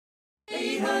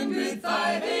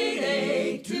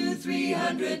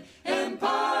1-800-588-2300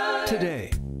 Today,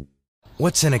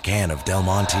 what's in a can of Del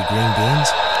Monte green beans?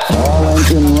 All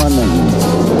engine running.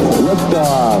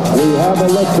 Liftoff. We have a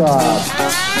liftoff.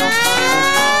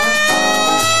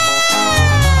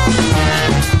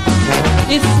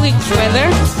 This week's weather.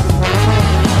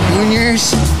 Junior's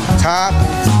top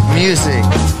music.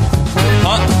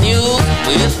 Hot news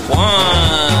with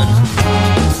Juan.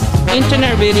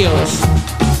 Internet videos.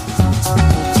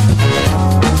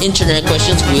 Internet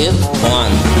questions with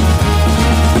Juan.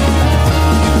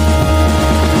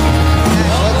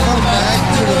 Welcome back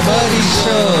to the Buddy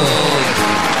Show.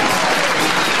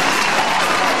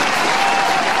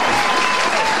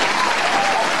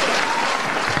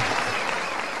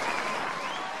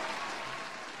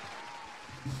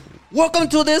 Welcome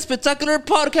to this spectacular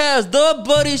podcast, The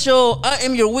Buddy Show. I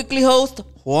am your weekly host,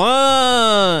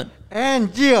 Juan.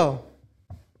 And Gio.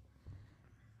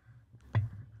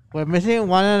 We're missing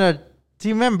one of the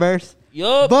team members.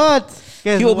 Yup. But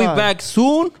guess He will what? be back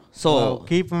soon. So, So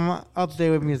keep him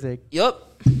updated with music.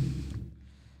 yup.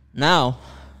 Now,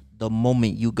 the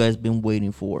moment you guys been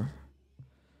waiting for.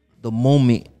 The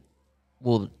moment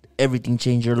will everything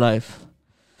change your life.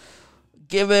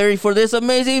 Get ready for this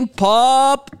amazing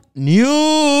pop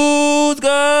news,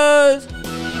 guys.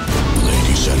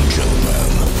 Ladies and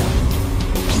gentlemen,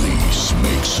 please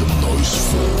make some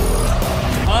noise for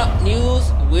Pop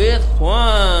news with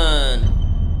Juan.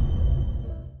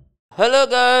 Hello,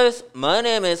 guys. My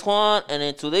name is Juan, and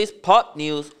in today's pop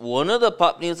news, one of the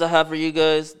pop news I have for you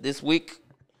guys this week,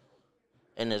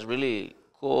 and it's really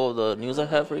cool, the news I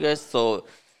have for you guys. So,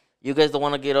 you guys don't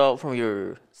want to get out from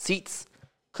your seats,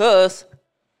 because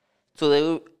today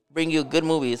we bring you good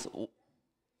movies.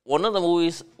 One of the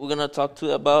movies we're going to talk to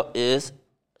you about is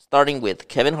starting with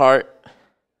Kevin Hart,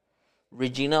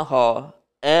 Regina Hall,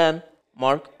 and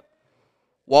Mark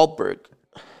Wahlberg.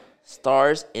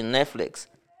 Stars in Netflix.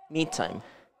 Meantime,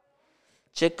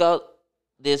 check out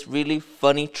this really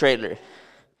funny trailer.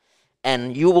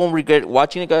 And you won't regret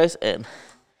watching it, guys. And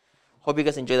hope you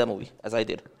guys enjoy that movie as I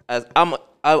did. As I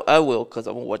will, because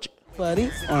I'm going to watch it. Buddy,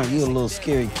 aren't you a little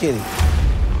scary kitty?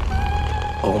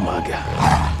 Oh my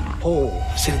God. Oh,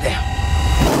 sit it down.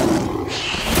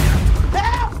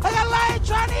 Help! I got a lion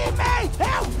trying to eat me!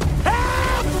 Help!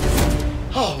 Help!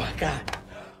 Oh my God.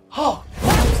 Oh.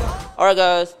 Alright,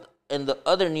 guys. And the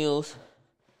other news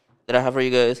that I have for you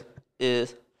guys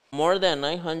is more than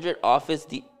 900 Office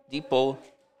Depot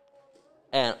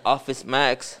and Office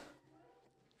Max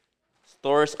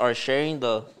stores are sharing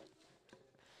the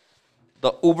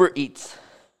Uber Eats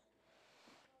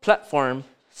platform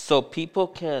so people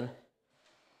can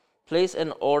place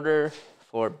an order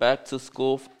for back to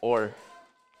school or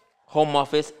home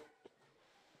office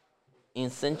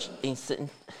essentials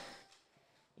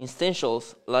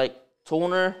like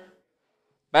toner,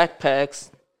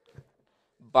 backpacks,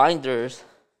 binders,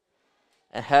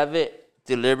 and have it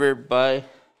delivered by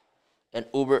an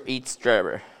Uber Eats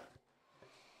driver.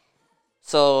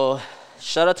 So,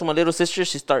 shout out to my little sister.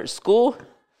 She started school.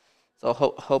 So,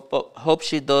 hope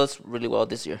she does really well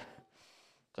this year.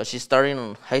 Because she's starting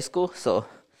in high school. So,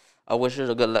 I wish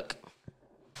her good luck.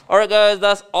 Alright, guys.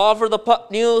 That's all for the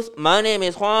pop news. My name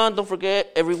is Juan. Don't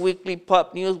forget, every weekly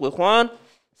pop news with Juan.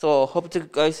 So, hope to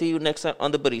guys see you next time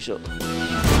on The Buddy Show.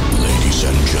 Ladies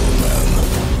and gentlemen,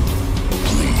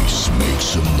 please make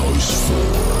some noise for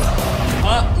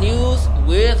Pop news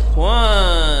with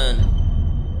Juan.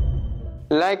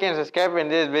 Like and subscribe in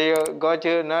this video. Go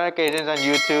to notifications on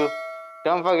YouTube.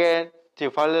 Don't forget to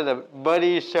follow the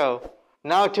Buddy Show.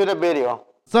 Now to the video.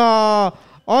 So,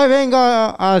 hoy van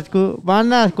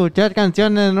a escuchar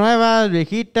canciones nuevas,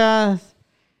 viejitas.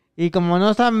 Y como no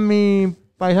está mi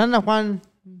paisano Juan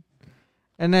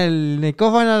en el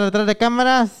micrófono detrás de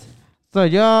cámaras,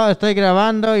 yo estoy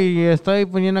grabando y estoy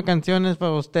poniendo canciones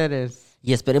para ustedes.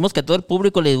 Y esperemos que a todo el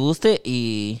público les guste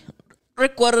y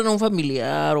recuerden a un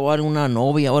familiar o a una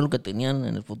novia o algo que tenían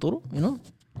en el futuro, you know?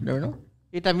 Never know.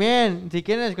 Y también, si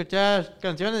quieren escuchar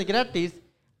canciones gratis,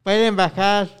 pueden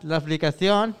bajar la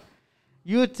aplicación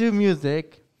YouTube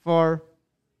Music for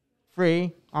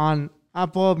free on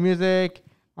Apple Music,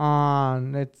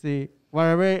 on, let's see,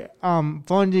 whatever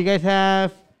phone you guys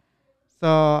have. So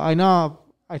I know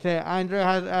I say Android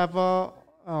has Apple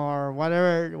or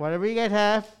whatever you guys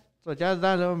have. So just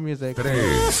download music.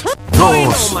 3,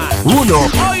 2,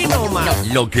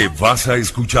 1. Lo que vas a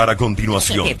escuchar a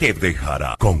continuación te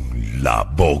dejará con la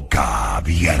boca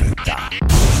abierta.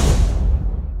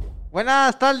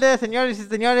 Buenas tardes, señores y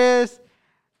señores,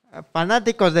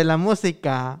 fanáticos de la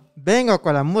música. Vengo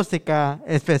con la música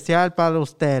especial para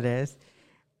ustedes.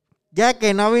 Ya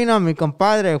que no vino mi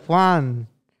compadre Juan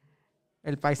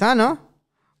el paisano,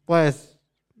 pues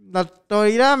la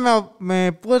autoridad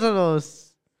me puso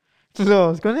los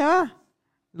 ¿cómo se llama?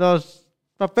 Los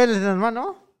papeles en las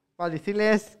manos para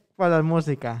decirles para la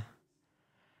música.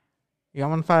 Y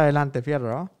vamos para adelante, fierro,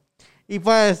 ¿no? Y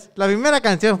pues la primera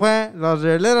canción fue Los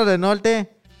Rieleros del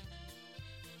Norte.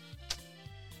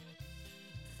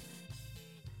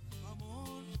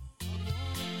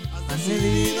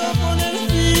 Decidida a poner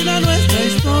fin a nuestra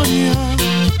historia.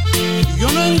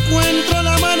 Yo no encuentro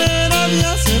la manera de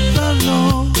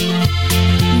aceptarlo.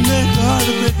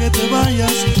 Dejarte que te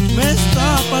vayas me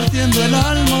está partiendo el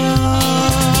alma.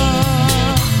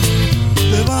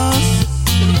 Te vas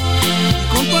y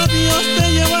con tu adiós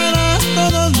te llevarás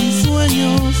todos mis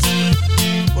sueños,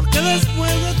 porque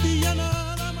después de ti ya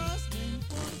nada más me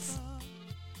importa.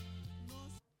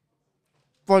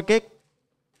 ¿Por qué?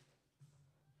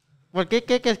 ¿Por qué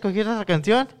que escogí esa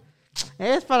canción?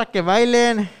 Es para que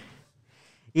bailen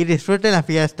y disfruten la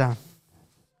fiesta.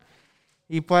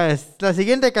 Y pues las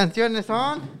siguientes canciones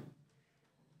son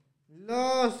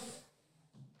los...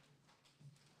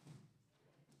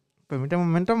 Permítanme un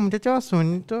momento, muchachos,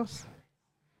 minutos.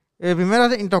 El primero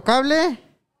es Intocable.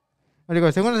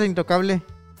 El segundo es Intocable.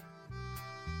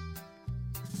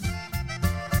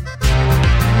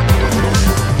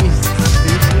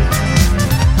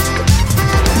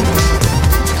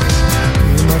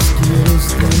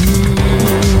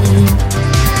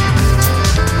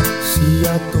 Si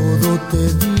a todo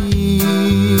te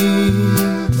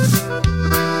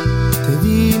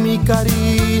di mi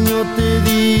cariño, te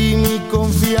di mi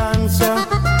confianza,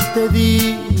 te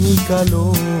di mi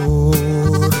calor.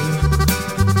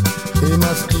 ¿Qué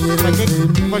más quieres de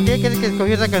mí? ¿Por qué crees que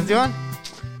escogí esa canción?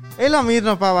 Es lo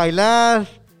mismo para bailar,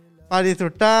 para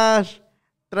disfrutar,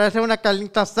 traerse una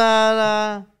carnita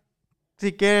asada,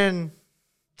 si quieren,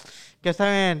 que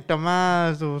saben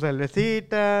tomar sus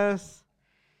cervecitas.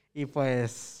 Y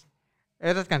pues,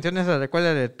 esas canciones se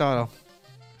recuerdan de todo.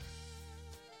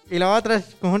 Y la otra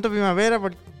es Conjunto Primavera.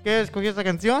 ¿Por qué escogí esta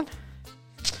canción?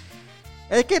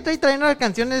 Es que estoy trayendo las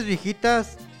canciones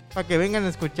viejitas para que vengan a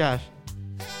escuchar.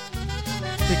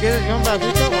 Si quieres un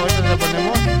pedacito, ahorita lo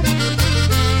ponemos.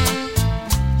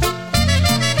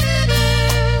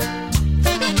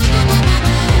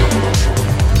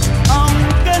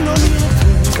 Aunque no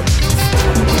niegues,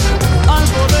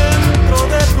 algo dentro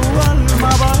de tu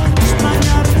alma va a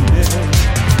extrañarme.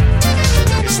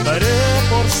 Estaré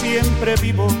por siempre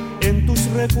vivo en tus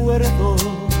recuerdos,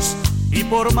 y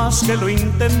por más que lo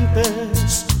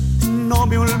intentes, no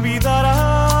me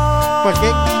olvidarás. ¿Por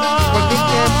qué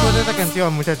quieres esa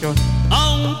canción, muchachos?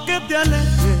 Aunque te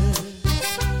alejes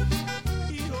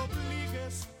y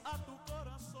obligues a tu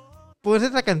corazón. Puse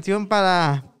esa canción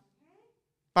para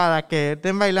que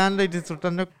estén bailando y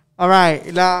disfrutando. Alright,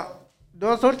 las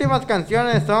dos últimas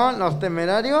canciones son Los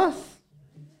Temerarios.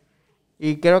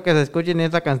 Y quiero que se escuchen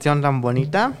esta canción tan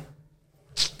bonita.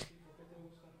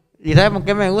 ¿Y saben por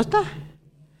qué me gusta?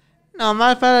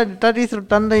 Nomás para estar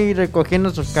disfrutando y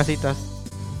recogiendo sus casitas.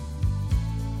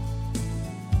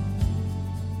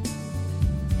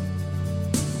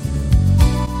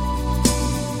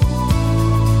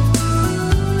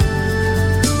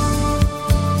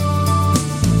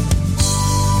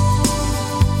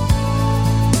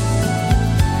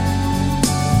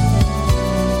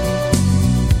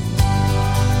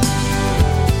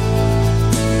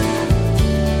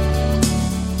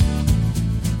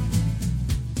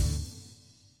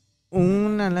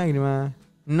 Una lágrima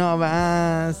no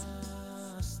basta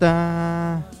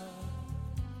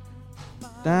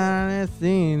para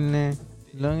decirle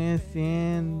lo que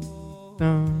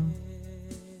siento.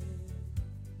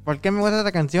 ¿Por qué me gusta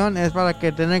esta canción? Es para que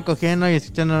estén cogiendo y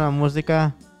escuchando la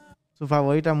música, su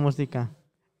favorita música.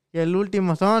 Y el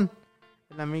último son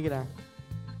La Migra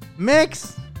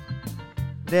Mix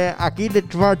de aquí de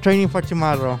Training for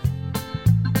Tomorrow.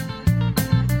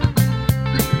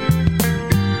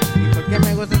 ¿Por qué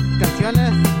me gustan estas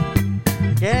canciones?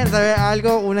 ¿Quieren saber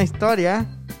algo? Una historia.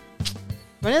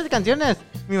 Con esas canciones,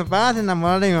 mi papá se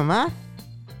enamoró de mi mamá.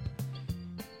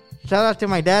 Shout out to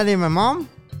my dad y my mom.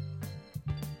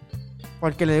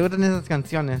 Porque le gustan esas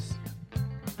canciones.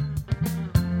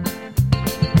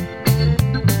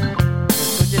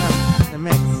 Escuchen The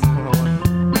Mix, por favor.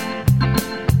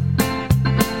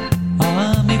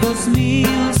 Amigos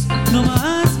míos,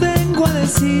 nomás vengo a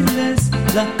decirles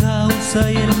la causa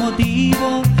y el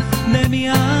motivo de mi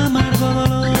amargo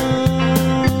dolor.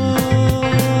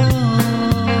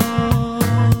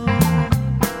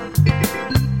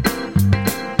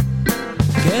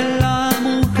 Que la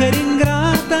mujer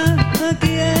ingrata a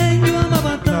quien yo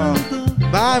amaba tanto.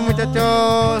 Bye,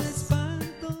 muchachos.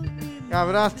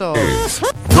 Abrazos.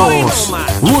 2,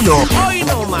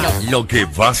 1. Lo que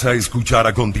vas a escuchar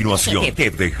a continuación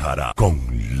te dejará con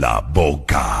la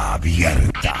boca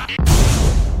abierta.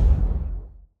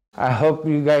 I hope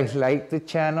you guys like the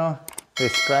channel,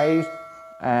 subscribe,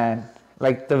 and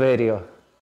like the video.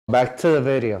 Back to the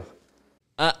video.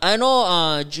 I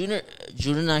know Junior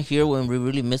not here when we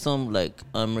really miss him. Like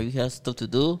he has stuff to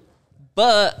do,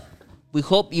 but we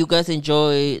hope you guys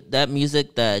enjoy that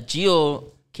music that Gio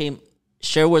came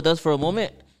share with us for a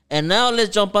moment. And now let's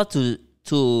jump out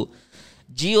to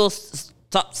Gio's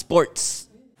top sports.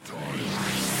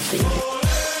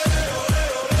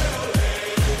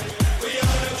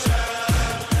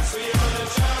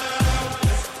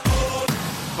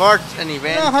 Sports and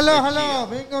events. Hello.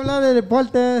 Vengo a hablar de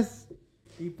deportes.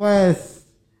 Y pues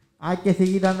hay que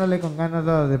seguir dándole con ganas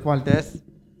a los deportes.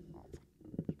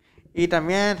 Y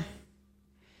también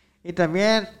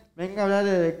vengo a hablar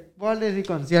de deportes y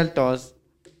conciertos.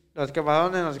 Los que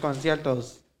pasaron en los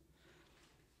conciertos.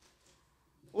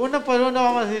 Uno por uno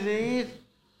vamos a seguir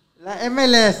la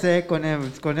MLS. Con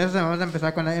eso vamos a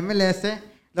empezar con la MLS.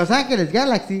 Los Ángeles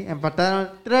Galaxy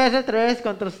empataron 3-3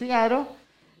 contra Seattle.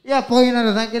 Y apoyen a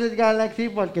Los Ángeles Galaxy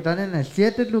porque están en el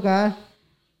 7 lugar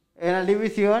en la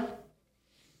división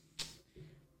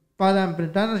para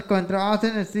enfrentarnos contra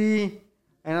Austin FC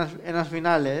en las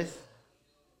finales.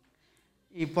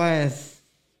 Y pues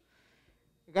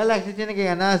Galaxy tiene que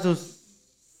ganar sus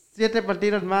 7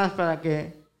 partidos más para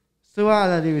que suba a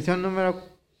la división número...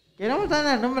 Queremos estar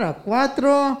en el número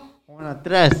 4 o en la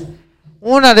 3.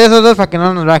 Una de esos dos para que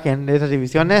no nos bajen de esas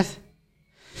divisiones.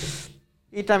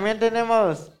 Y también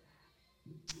tenemos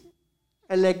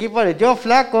el equipo de Joe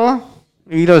Flacco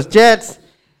y los Jets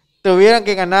tuvieron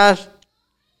que ganar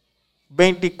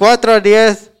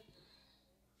 24-10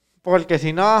 porque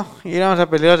si no íbamos a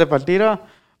pelear de partido.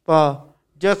 Pero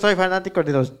yo soy fanático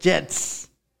de los Jets.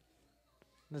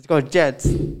 Let's go Jets.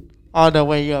 All the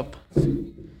way up.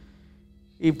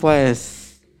 Y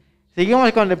pues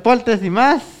seguimos con deportes y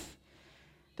más.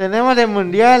 Tenemos el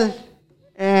mundial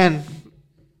en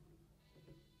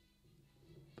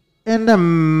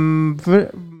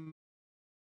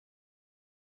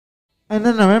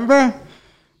November,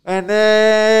 and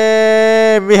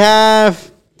then we have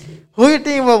who you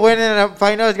think will win in the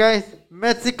finals, guys?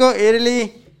 Mexico,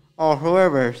 Italy, or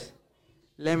whoever?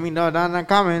 Let me know down in the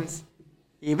comments.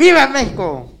 Y viva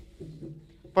México,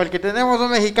 porque tenemos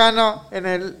un mexicano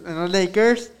en los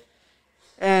Lakers,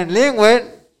 and Linwood.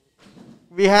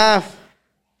 We have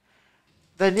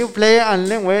the new player on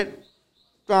Linwood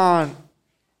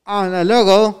on the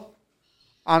logo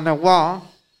on the wall.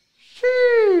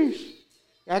 Sheesh.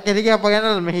 Ya que sigue apoyando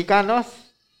a los mexicanos.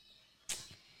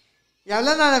 Y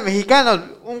hablando de mexicanos,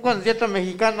 un concierto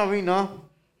mexicano vino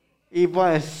y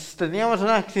pues teníamos un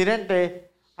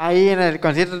accidente ahí en el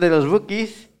concierto de los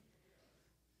Bookies.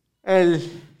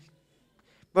 El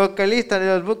vocalista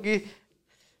de los Bookies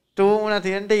tuvo un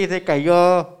accidente y se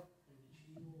cayó.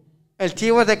 El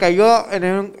Chivo se cayó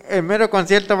en el mero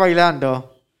concierto bailando.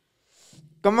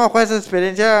 ¿Cómo fue su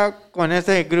experiencia con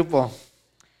ese grupo?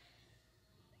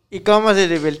 ¿Y cómo se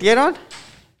divirtieron?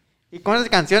 ¿Y cuántas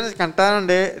canciones cantaron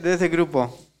de ese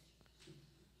grupo?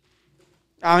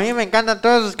 A mí me encantan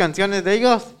todas sus canciones de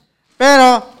ellos,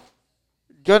 pero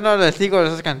yo no les sigo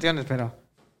esas canciones, pero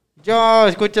yo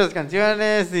escucho las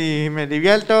canciones y me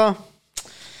divierto.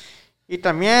 Y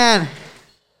también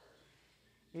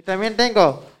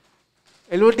tengo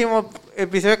el último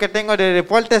episodio que tengo de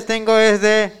deportes es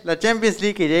de la Champions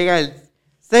League que llega el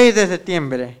 6 de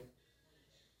septiembre.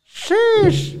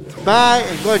 Sheesh. Bye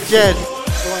and go Jets.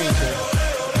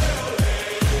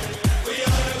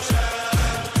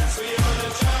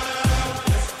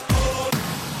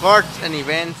 Sports and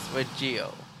events with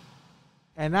Gio.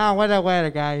 And now what the weather,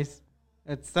 guys.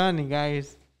 It's sunny,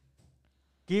 guys.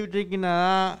 Keep drinking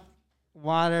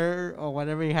water or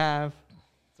whatever you have.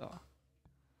 So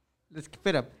let's keep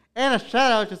it up. And a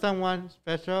shout out to someone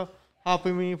special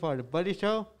helping me for the Buddy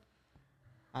Show.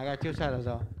 I got 2 shout outs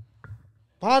though.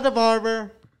 Paul the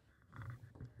Barber.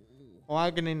 Or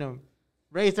I can name him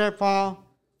Razor Paul,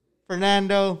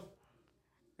 Fernando,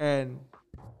 and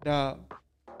the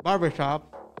Barbershop.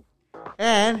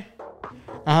 And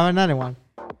I have another one.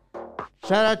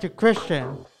 Shout out to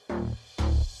Christian.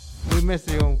 We miss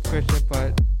you, Christian,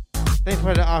 but thanks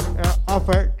for the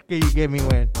offer you gave me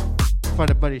for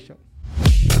the Buddy Show.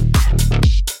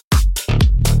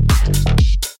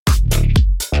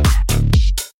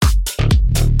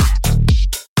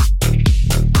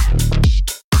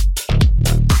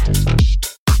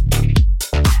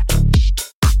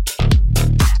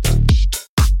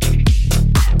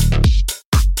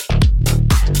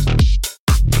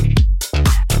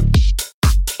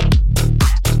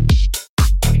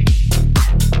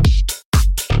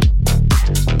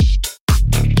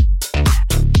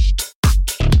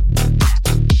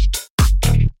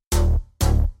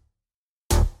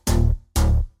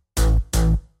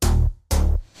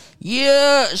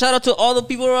 Yeah, shout out to all the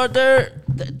people out there.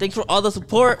 Thanks for all the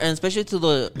support, and especially to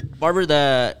the barber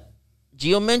that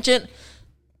Gio mentioned.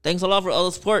 Thanks a lot for all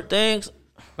the support. Thanks.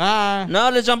 Bye. Now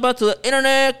let's jump out to the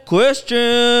internet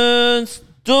questions.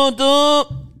 Dun, dun.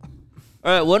 All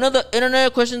right, one of the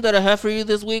internet questions that I have for you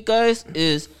this week, guys,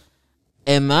 is: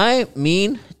 am I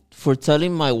mean for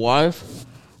telling my wife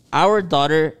our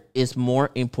daughter is more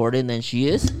important than she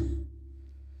is?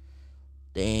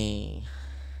 Dang.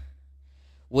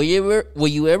 Will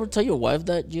you ever tell your wife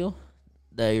that, Jill?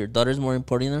 That your daughter's more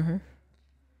important than her?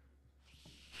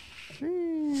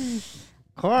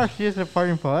 Of course, she's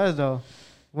important for us, though.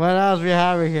 What else we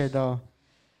have here, though?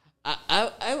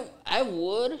 I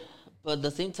would, but at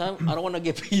the same time, I don't want to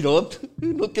get beat up.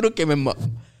 No quiero que me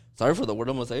sorry for the word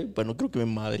I'm gonna say, but no quiero que me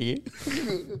madre.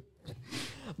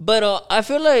 But I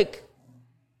feel like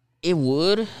it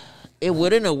would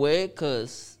in a way,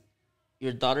 cause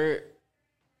your daughter.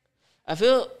 I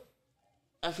feel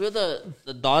that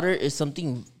the daughter is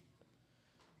something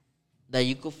that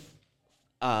you could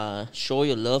show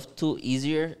your love to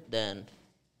easier than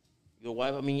your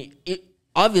wife. I mean,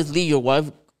 obviously your wife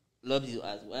loves you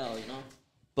as well, you know.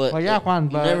 But Well, yeah, Juan, you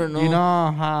but never know. you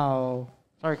know how...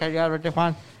 Sorry, cut you out right there,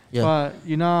 Juan. Yeah. But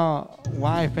you know,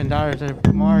 wife and daughters are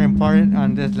more important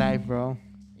on this life, bro.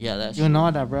 Yeah, that's You know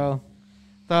that, bro.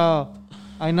 So,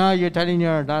 I know you're telling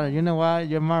your daughter, you know what?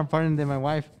 You're more important than my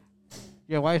wife.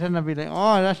 Your wife's gonna be like,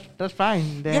 oh, that's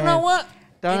fine. You know what?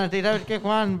 Te van a decir, ¿sabes qué,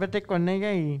 Juan? Vete con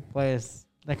ella y pues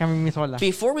déjame a mí sola.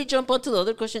 Before we jump on to the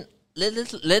other question,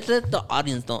 let's let the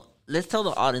audience know. Let's tell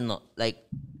the audience know, like,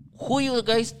 who you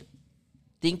guys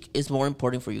think is more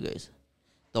important for you guys,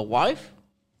 the wife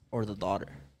or the daughter?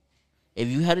 If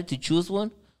you had to choose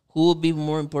one, who would be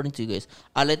more important to you guys?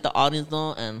 I'll let the audience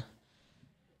know, and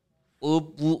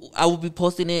I will be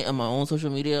posting it on my own social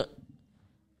media.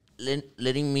 Let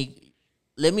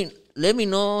me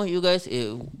know, you guys,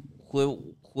 if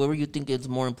whoever you think is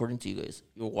more important to you guys,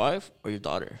 your wife or your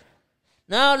daughter.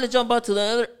 Now let's jump out to the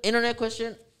other internet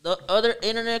question. The other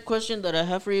internet question that I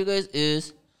have for you guys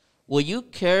is: will you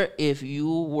care if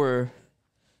you were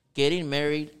getting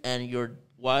married and your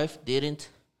wife didn't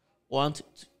want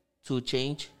to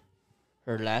change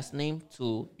her last name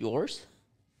to yours?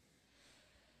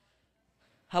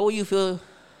 How will you feel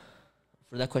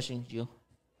for that question, Gio?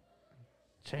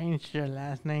 Change your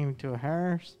last name to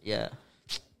hers. Yeah.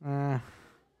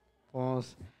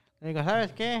 Pues, le digo,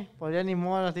 ¿sabes qué? Pues ya ni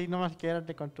modo, así nomás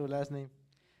quédate con tu last name.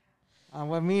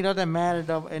 With me, it doesn't matter,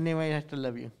 though. Anyway, I still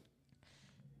love you.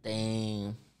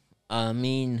 Dang. I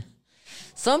mean,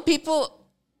 some people,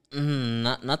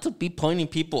 not to be pointing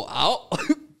people out,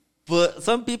 but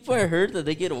some people I heard that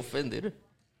they get offended.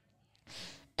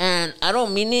 And I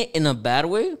don't mean it in a bad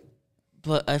way,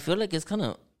 but I feel like it's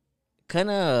kind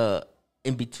of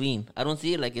in between. I don't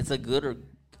see it like it's a good or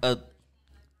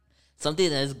something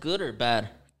that is good or bad,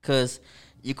 because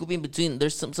you could be in between.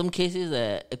 There's some cases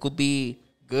that it could be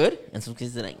good, and some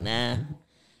cases like nah.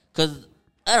 Because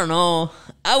I don't know,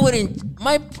 I wouldn't.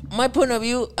 My point of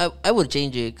view, I would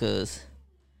change it, because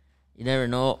you never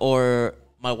know. Or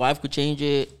my wife could change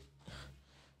it.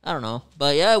 I don't know,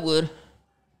 but yeah, I would.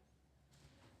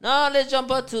 Now let's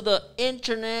jump out to the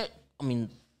internet.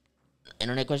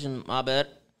 Internet question. My bad.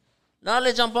 Now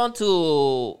let's jump on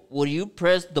to: would you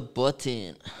press the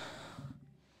button?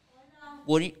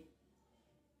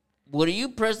 Would you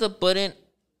press the button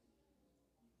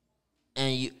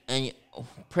and you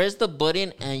press the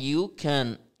button and you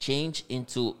can change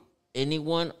into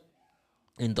anyone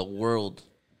in the world,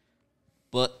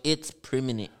 but it's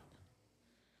permanent?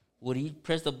 Would you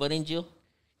press the button, Jill?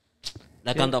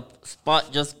 Like on the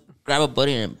spot, just grab a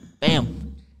button and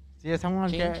bam. Si es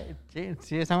someone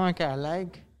I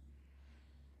like,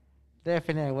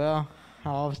 definitely will.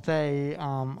 I'll say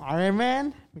Iron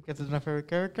Man, because it's my favorite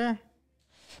character.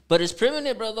 But it's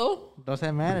permanent, bro, though.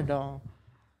 Doesn't matter, though.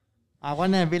 I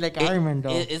want to be like Iron Man,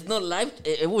 though. It's not life.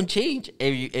 It won't change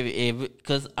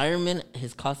because Iron Man,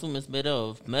 his costume is made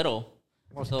of metal.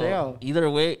 Well, so still. Either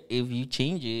way, if you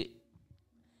change it,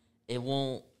 you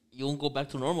won't go back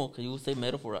to normal, because you will stay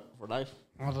metal for life.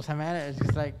 Well, doesn't matter. It's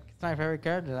just like, it's my favorite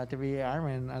character. I like to be Iron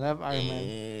Man. I love Iron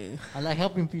Man. I like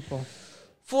helping people.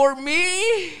 For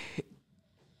me,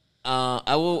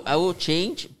 I will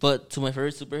change, but to my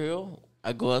favorite superhero,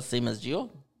 I go as same as Gio.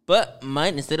 But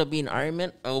mine, instead of being Iron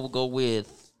Man, I will go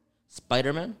with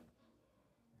Spider-Man,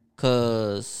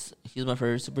 because he's my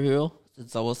favorite superhero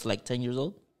since I was like 10 years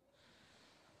old.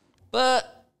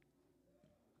 But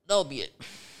that'll be it.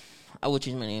 I will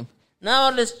change my name. Now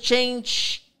let's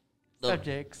change the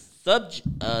subjects.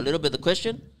 A little bit the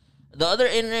question. The other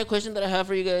internet question that I have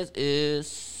for you guys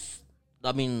is,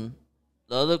 the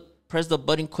other press the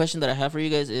button question that I have for you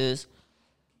guys is: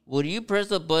 would you press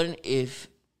the button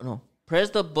press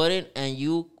the button and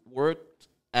you worked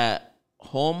at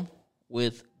home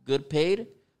with good paid,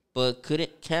 but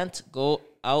can't go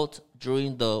out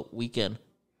during the weekend?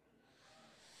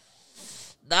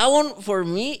 That one for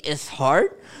me is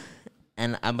hard,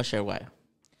 and I'm gonna share why.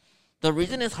 The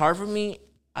reason it's hard for me,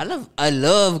 I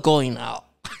love going out.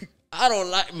 I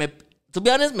don't like to be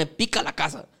honest, me pica la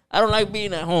casa. I don't like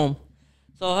being at home.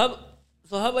 So how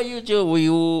about you, Joe?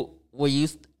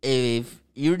 If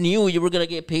you knew you were gonna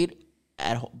get paid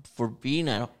for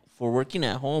working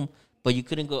at home, but you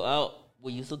couldn't go out,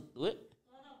 will you still do it?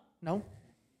 No.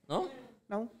 No?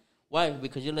 No. Why?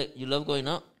 Because you love going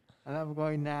out? I love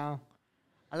going out.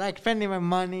 I like spending my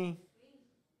money.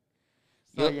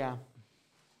 So Yep. yeah.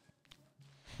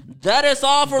 That is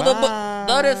all for Bye.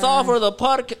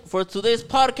 for today's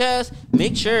podcast.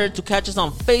 Make sure to catch us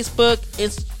on Facebook,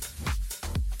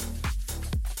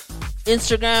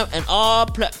 Instagram, and all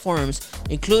platforms,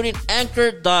 including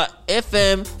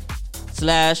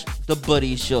anchor.fm/The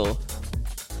Buddy Show.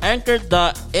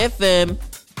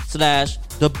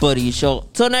 Anchor.fm/The Buddy Show.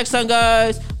 Till next time,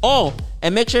 guys. Oh,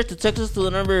 and make sure to text us to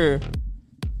the number.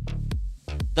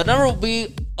 The number will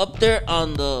be up there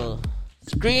on the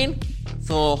screen.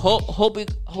 So hope we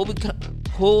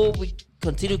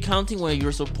continue counting with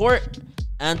your support.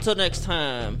 Until next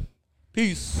time,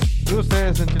 peace.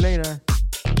 Deuces, until later.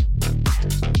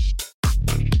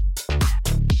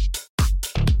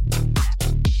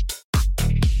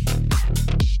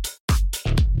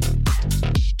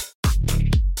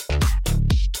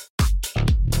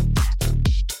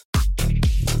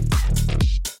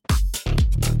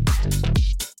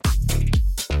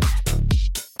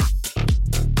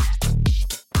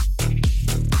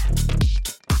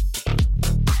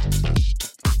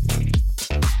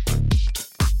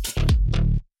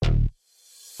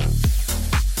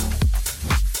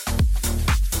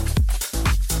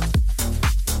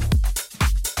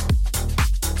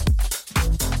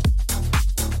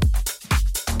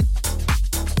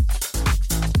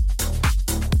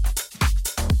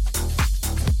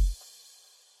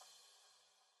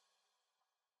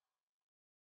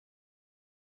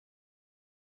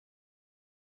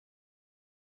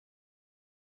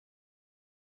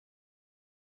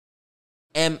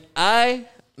 Am I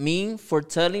mean for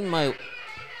telling my...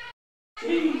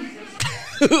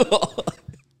 Jesus.